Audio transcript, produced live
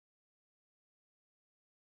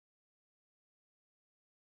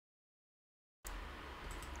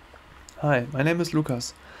Hi, my name is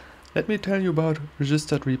Lukas. Let me tell you about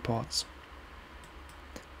registered reports.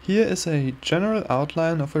 Here is a general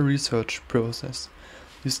outline of a research process.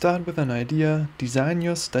 You start with an idea, design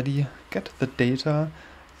your study, get the data,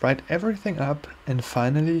 write everything up, and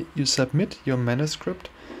finally you submit your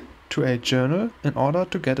manuscript to a journal in order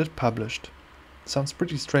to get it published. Sounds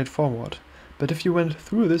pretty straightforward, but if you went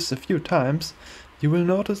through this a few times, you will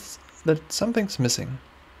notice that something's missing.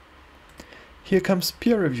 Here comes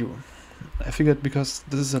peer review. I figured because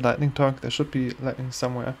this is a lightning talk, there should be lightning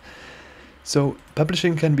somewhere. So,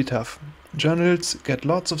 publishing can be tough. Journals get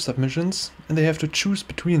lots of submissions and they have to choose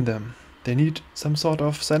between them. They need some sort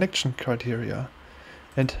of selection criteria.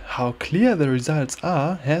 And how clear the results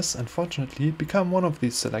are has, unfortunately, become one of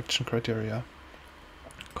these selection criteria.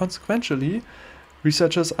 Consequentially,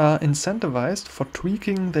 researchers are incentivized for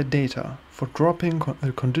tweaking their data, for dropping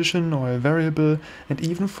a condition or a variable, and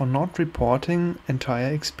even for not reporting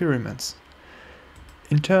entire experiments.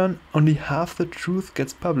 In turn, only half the truth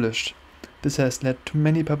gets published. This has led to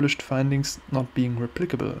many published findings not being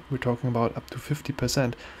replicable. We're talking about up to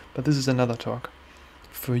 50%, but this is another talk.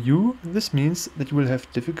 For you, this means that you will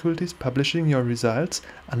have difficulties publishing your results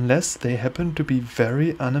unless they happen to be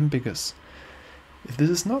very unambiguous. If this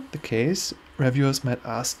is not the case, reviewers might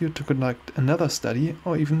ask you to conduct another study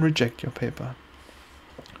or even reject your paper.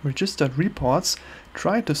 Registered reports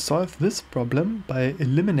try to solve this problem by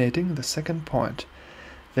eliminating the second point.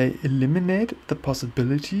 They eliminate the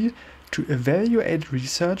possibility to evaluate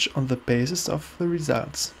research on the basis of the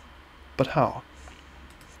results. But how?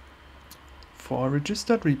 For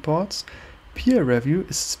registered reports, peer review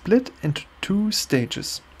is split into two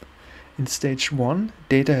stages. In stage 1,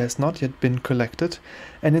 data has not yet been collected,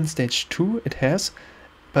 and in stage 2 it has,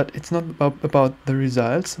 but it's not about the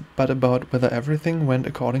results, but about whether everything went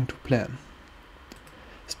according to plan.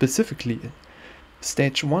 Specifically,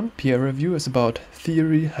 stage 1 peer review is about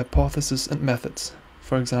theory, hypothesis, and methods.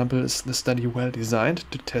 For example, is the study well designed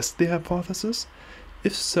to test the hypothesis?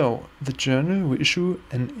 If so, the journal will issue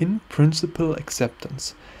an in-principle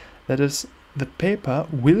acceptance. That is, the paper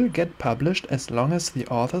will get published as long as the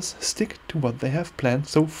authors stick to what they have planned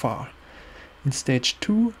so far. In stage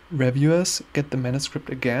 2, reviewers get the manuscript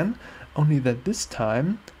again, only that this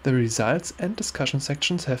time the results and discussion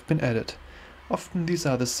sections have been added. Often these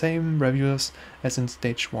are the same reviewers as in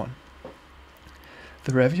stage 1.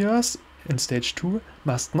 The reviewers in stage 2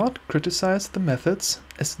 must not criticize the methods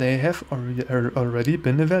as they have already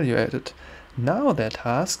been evaluated. Now their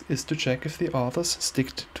task is to check if the authors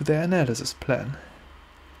stick to their analysis plan.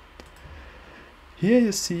 Here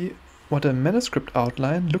you see what a manuscript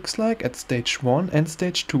outline looks like at stage 1 and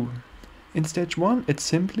stage 2. In stage 1 it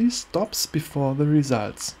simply stops before the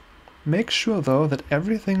results. Make sure though that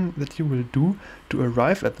everything that you will do to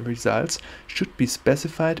arrive at the results should be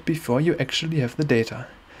specified before you actually have the data,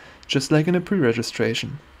 just like in a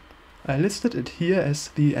pre-registration. I listed it here as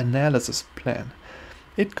the analysis plan.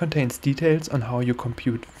 It contains details on how you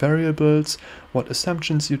compute variables, what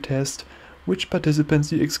assumptions you test, which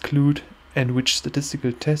participants you exclude, and which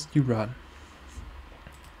statistical test you run.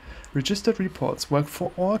 Registered reports work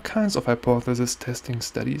for all kinds of hypothesis testing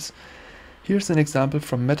studies. Here's an example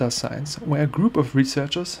from MetaScience, where a group of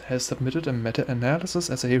researchers has submitted a meta-analysis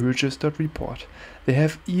as a registered report. They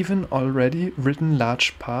have even already written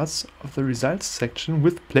large parts of the results section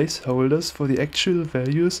with placeholders for the actual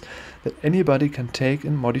values that anybody can take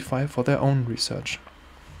and modify for their own research.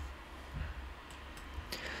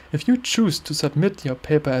 If you choose to submit your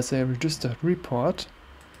paper as a registered report,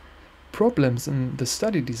 problems in the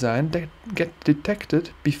study design get detected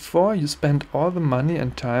before you spend all the money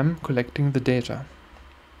and time collecting the data.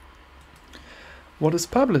 What is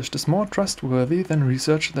published is more trustworthy than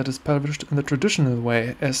research that is published in the traditional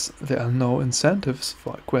way, as there are no incentives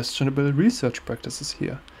for questionable research practices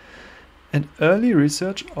here. And early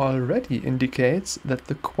research already indicates that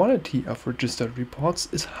the quality of registered reports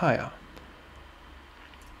is higher.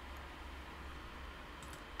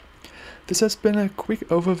 This has been a quick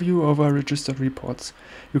overview of our registered reports.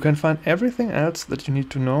 You can find everything else that you need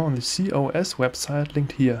to know on the COS website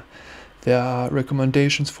linked here. There are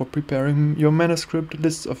recommendations for preparing your manuscript,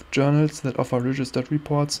 lists of journals that offer registered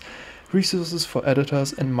reports, resources for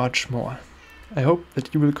editors, and much more. I hope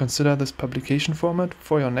that you will consider this publication format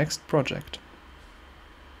for your next project.